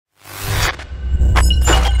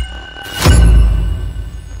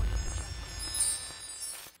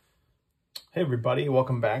Hey everybody,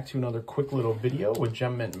 welcome back to another quick little video with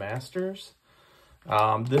Gem Mint Masters.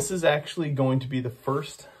 This is actually going to be the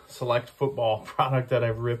first select football product that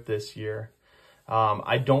I've ripped this year.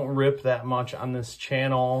 I don't rip that much on this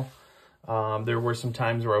channel. There were some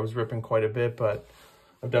times where I was ripping quite a bit, but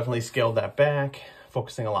I've definitely scaled that back,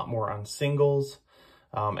 focusing a lot more on singles.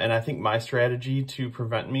 And I think my strategy to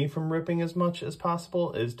prevent me from ripping as much as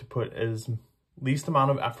possible is to put as least amount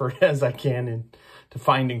of effort as I can into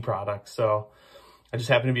finding products. So I just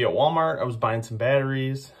happened to be at Walmart. I was buying some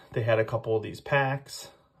batteries. They had a couple of these packs.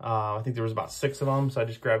 I think there was about 6 of them. So I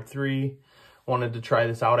just grabbed 3. Wanted to try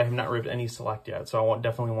this out. I have not ripped any select yet. So I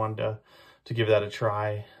definitely wanted to give that a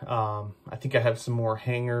try. I think I have some more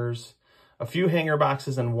hangers, a few hanger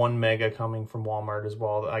boxes and 1 mega coming from Walmart as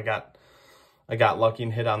well. I got lucky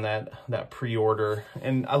and hit on that pre-order.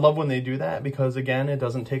 And I love when they do that because, again, it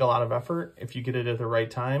doesn't take a lot of effort. If you get it at the right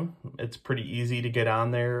time, it's pretty easy to get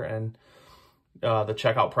on there, and the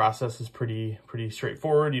checkout process is pretty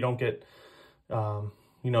straightforward. You don't get,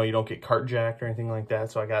 you don't get cart jacked or anything like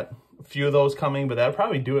that. So I got a few of those coming, but that'll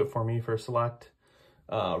probably do it for me for select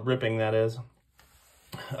ripping, that is.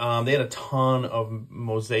 They had a ton of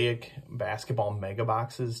Mosaic basketball mega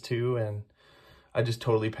boxes too, and I just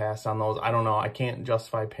totally passed on those. I don't know. I can't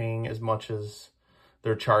justify paying as much as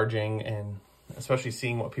they're charging, and especially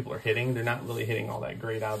seeing what people are hitting. They're not really hitting all that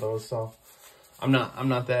great out of those, so I'm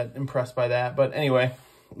not that impressed by that. But anyway,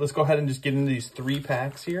 let's go ahead and just get into these 3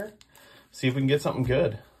 packs here. See if we can get something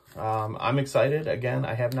good. I'm excited. Again,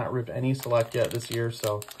 I have not ripped any select yet this year,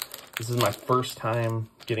 so this is my first time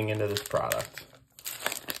getting into this product.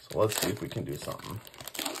 So let's see if we can do something.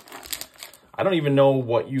 I don't even know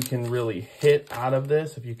what you can really hit out of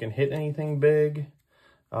this, if you can hit anything big.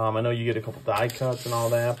 I know you get a couple die cuts and all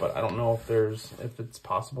that, but I don't know if it's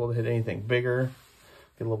possible to hit anything bigger.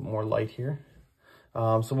 Get a little bit more light here.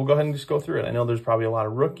 So we'll go ahead and just go through it. I know there's probably a lot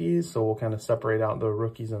of rookies, so we'll kind of separate out the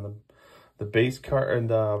rookies and the base card and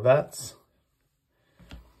the vets.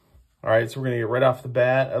 All right, so we're gonna get right off the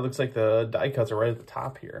bat. It looks like the die cuts are right at the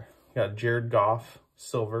top here. Got Jared Goff,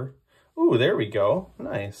 silver. Ooh, there we go.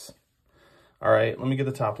 Nice. All right, let me get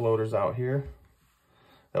the top loaders out here.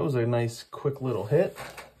 That was a nice, quick little hit.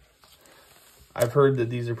 I've heard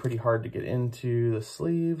that these are pretty hard to get into the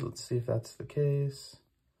sleeve. Let's see if that's the case.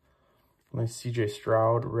 Nice CJ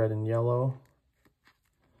Stroud, red and yellow.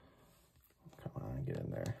 Come on, get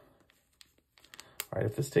in there. All right,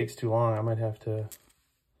 if this takes too long, I might have to...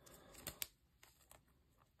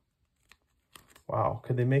 Wow,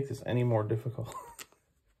 could they make this any more difficult?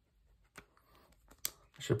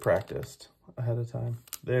 I should have practiced ahead of time.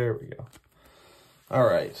 There we go. All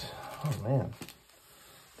right. Oh, man.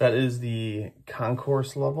 That is the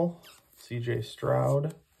concourse level. CJ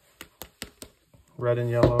Stroud. Red and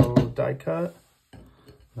yellow die cut.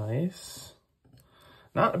 Nice.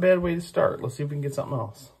 Not a bad way to start. Let's see if we can get something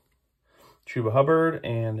else. Chuba Hubbard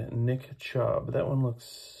and Nick Chubb. That one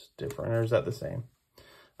looks different. Or is that the same?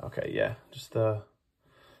 Okay, yeah. Just the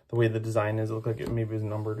way the design is. It looked like it maybe was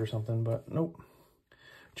numbered or something, but nope.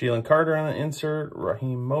 Jalen Carter on an insert.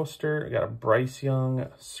 Raheem Mostert. Got a Bryce Young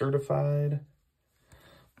certified.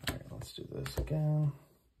 All right, let's do this again.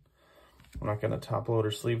 I'm not going to top load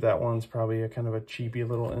or sleeve that one. It's probably a kind of a cheapy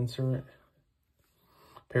little insert.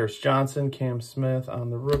 Paris Johnson, Cam Smith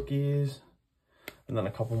on the rookies. And then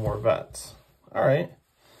a couple more vets. All right.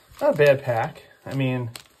 Not a bad pack. I mean,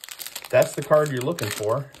 that's the card you're looking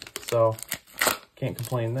for. So, can't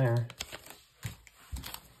complain there.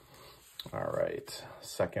 All right.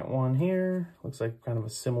 Second one here. Looks like kind of a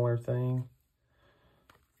similar thing.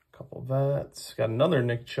 Couple vets. Got another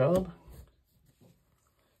Nick Chubb.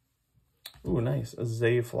 Ooh, nice. A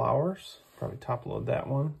Zay Flowers. Probably top load that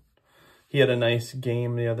one. He had a nice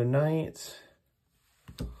game the other night.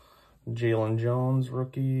 Jalen Jones,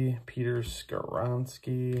 rookie. Peter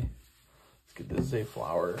Skoronsky. Let's get the Zay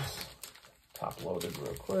Flowers top loaded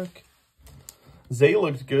real quick. Zay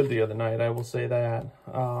looked good the other night, I will say that.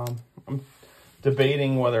 I'm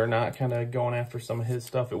debating whether or not kind of going after some of his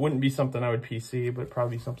stuff. It wouldn't be something I would PC, but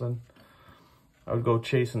probably something I would go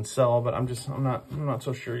chase and sell, but I'm not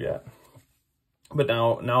so sure yet. But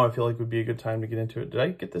now I feel like it would be a good time to get into it. Did I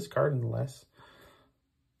get this card in the last?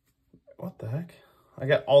 What the heck? I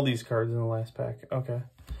got all these cards in the last pack. Okay.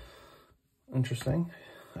 Interesting.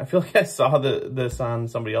 I feel like I saw this on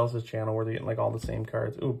somebody else's channel where they're getting like all the same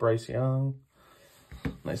cards. Ooh, Bryce Young.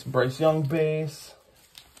 Nice Bryce Young base.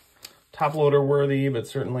 Top loader worthy, but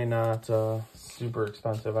certainly not super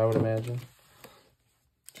expensive, I would imagine.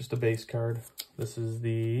 Just a base card. This is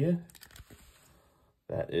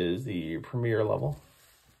that is the premier level.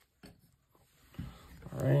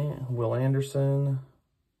 All right, Will Anderson,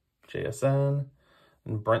 JSN,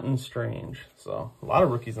 and Brenton Strange. So a lot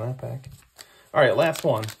of rookies in that pack. All right, last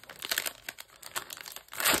one.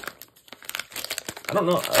 I don't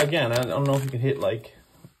know, again, I don't know if you can hit like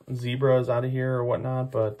zebras out of here or whatnot,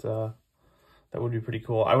 but that would be pretty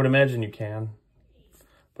cool. I would imagine you can,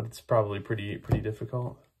 but it's probably pretty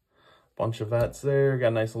difficult. Bunch of vets there. Got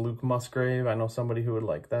a nice Luke Musgrave. I know somebody who would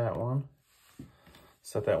like that one.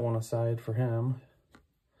 Set that one aside for him.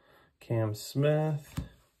 Cam Smith,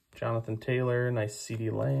 Jonathan Taylor, nice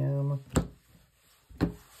CeeDee Lamb.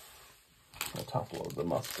 We'll top load the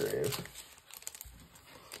Musgrave.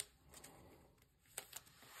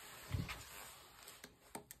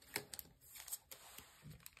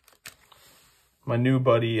 My new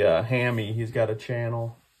buddy, Hammy, he's got a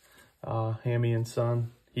channel, Hammy and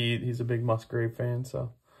Son. He's a big Musgrave fan,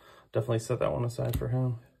 so definitely set that one aside for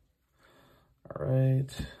him. All right,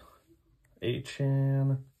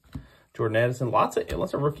 Achan, Jordan Addison, lots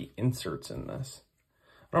of rookie inserts in this.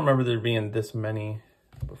 I don't remember there being this many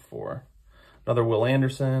before. Another Will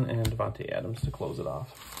Anderson and Devontae Adams to close it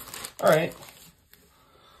off. All right,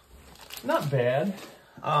 not bad.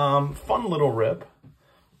 Fun little rip.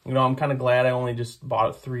 You know, I'm kind of glad I only just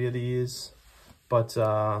bought 3 of these, but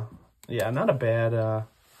yeah, not a bad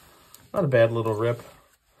little rip.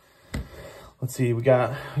 Let's see, we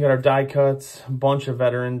got our die cuts, a bunch of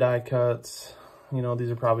veteran die cuts. You know, these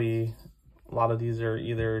are probably, a lot of these are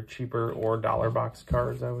either cheaper or dollar box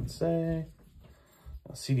cards, I would say.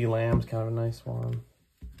 CeeDee Lamb's kind of a nice one.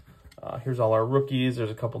 Here's all our rookies.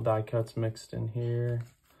 There's a couple die cuts mixed in here.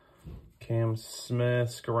 Cam Smith,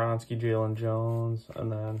 Skoronski, Jalen Jones,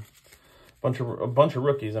 and then a bunch of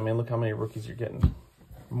rookies. I mean, look how many rookies you're getting.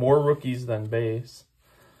 More rookies than base.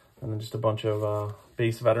 And then just a bunch of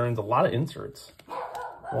base veterans. A lot of inserts.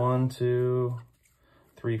 1, 2,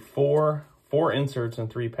 3, 4. 4 inserts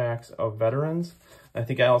and 3 packs of veterans. I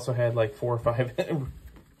think I also had like 4 or 5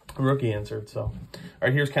 rookie inserts. So, all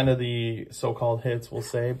right, here's kind of the so-called hits, we'll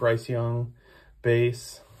say. Bryce Young,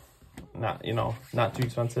 base. Not, you know, not too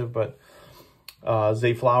expensive, but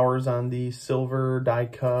Zay Flowers on the silver die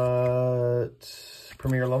cut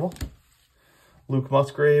premier level. Luke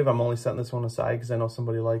Musgrave, I'm only setting this one aside because I know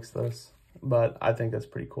somebody likes this, but I think that's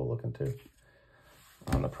pretty cool looking too.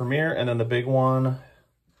 On the premier, and then the big one,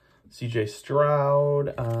 CJ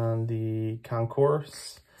Stroud on the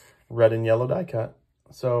concourse red and yellow die cut.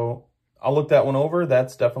 So I'll look that one over.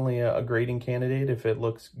 That's definitely a grading candidate if it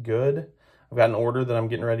looks good. I've got an order that I'm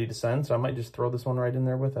getting ready to send, so I might just throw this one right in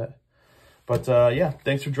there with it. But yeah,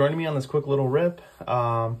 thanks for joining me on this quick little rip.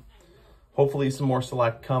 Hopefully some more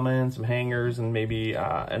select coming, some hangers, and maybe,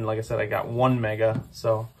 and like I said, I got 1 mega,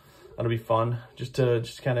 so that'll be fun just to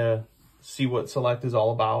kind of see what select is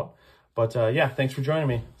all about. But yeah, thanks for joining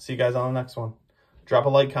me. See you guys on the next one. Drop a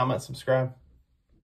like, comment, subscribe.